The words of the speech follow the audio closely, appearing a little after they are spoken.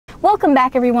Welcome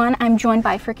back, everyone. I'm joined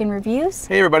by Frickin' Reviews.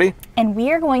 Hey, everybody. And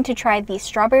we are going to try the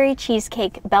Strawberry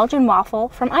Cheesecake Belgian Waffle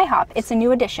from IHOP. It's a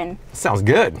new addition. Sounds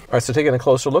good. All right, so taking a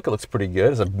closer look, it looks pretty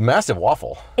good. It's a massive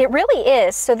waffle. It really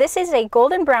is. So this is a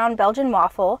golden brown Belgian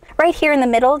waffle. Right here in the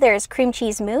middle, there's cream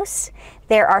cheese mousse.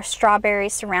 There are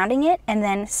strawberries surrounding it, and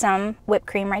then some whipped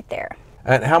cream right there.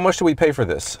 And how much do we pay for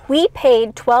this? We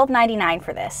paid $12.99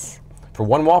 for this. For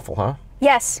one waffle, huh?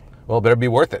 Yes. Well, it better be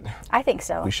worth it. I think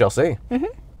so. We shall see.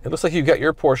 It looks like you've got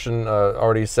your portion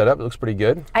already set up. It looks pretty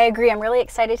good. I agree. I'm really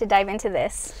excited to dive into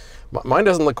this. Mine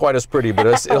doesn't look quite as pretty, but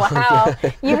it's... Wow.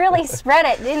 You really spread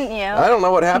it, didn't you? I don't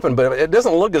know what happened, but it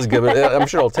doesn't look as good, but I'm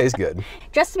sure it'll taste good.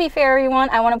 Just to be fair, everyone,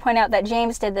 I want to point out that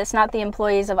James did this, not the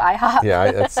employees of IHOP.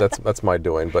 Yeah, that's my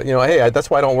doing. But, you know, hey,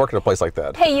 that's why I don't work at a place like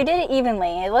that. Hey, you did it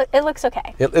evenly. It looks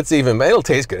okay. It's even, but it'll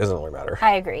taste good. It doesn't really matter.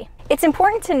 I agree. It's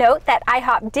important to note that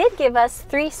IHOP did give us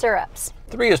 3 syrups.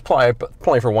 3 is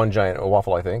plenty for one giant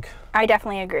waffle, I think. I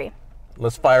definitely agree.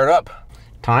 Let's fire it up.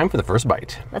 Time for the first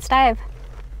bite. Let's dive.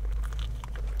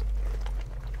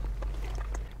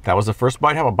 That was the first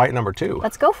bite. How about bite number 2?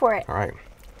 Let's go for it. All right.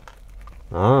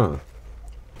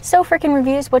 So, Frickin'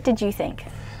 Reviews, what did you think?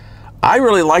 I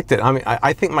really liked it. I mean,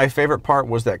 I think my favorite part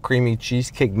was that creamy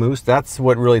cheesecake mousse. That's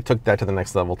what really took that to the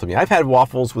next level to me. I've had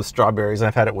waffles with strawberries, and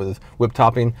I've had it with whipped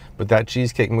topping, but that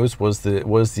cheesecake mousse was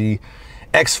the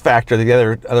X factor that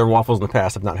the other waffles in the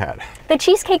past have not had. The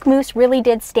cheesecake mousse really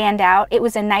did stand out. It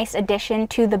was a nice addition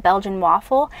to the Belgian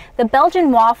waffle. The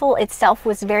Belgian waffle itself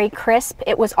was very crisp.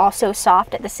 It was also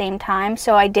soft at the same time,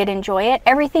 so I did enjoy it.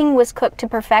 Everything was cooked to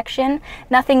perfection.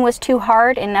 Nothing was too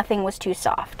hard and nothing was too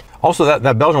soft. Also,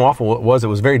 that Belgian waffle it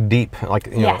was very deep. Like,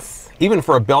 you know, yes. Even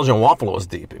for a Belgian waffle, it was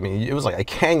deep. I mean, it was like a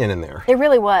canyon in there. It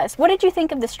really was. What did you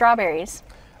think of the strawberries?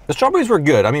 The strawberries were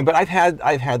good. I mean, but I've had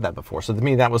that before, so to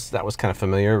me that was kind of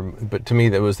familiar. But to me,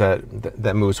 that was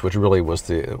that mousse, which really was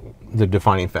the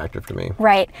defining factor to me.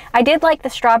 Right. I did like the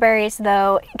strawberries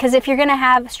though, because if you're gonna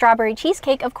have strawberry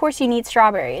cheesecake, of course you need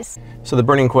strawberries. So the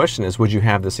burning question is, would you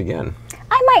have this again?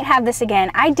 I might have this again.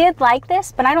 I did like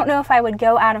this, but I don't know if I would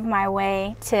go out of my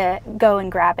way to go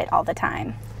and grab it all the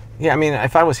time. Yeah, I mean,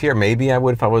 if I was here, maybe I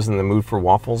would if I was in the mood for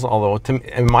waffles, although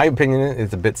in my opinion,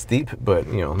 it's a bit steep, but,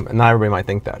 you know, not everybody might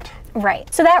think that.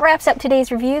 Right. So that wraps up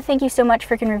today's review. Thank you so much,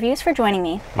 Frickin' Reviews, for joining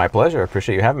me. My pleasure. I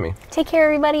appreciate you having me. Take care,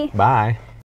 everybody. Bye.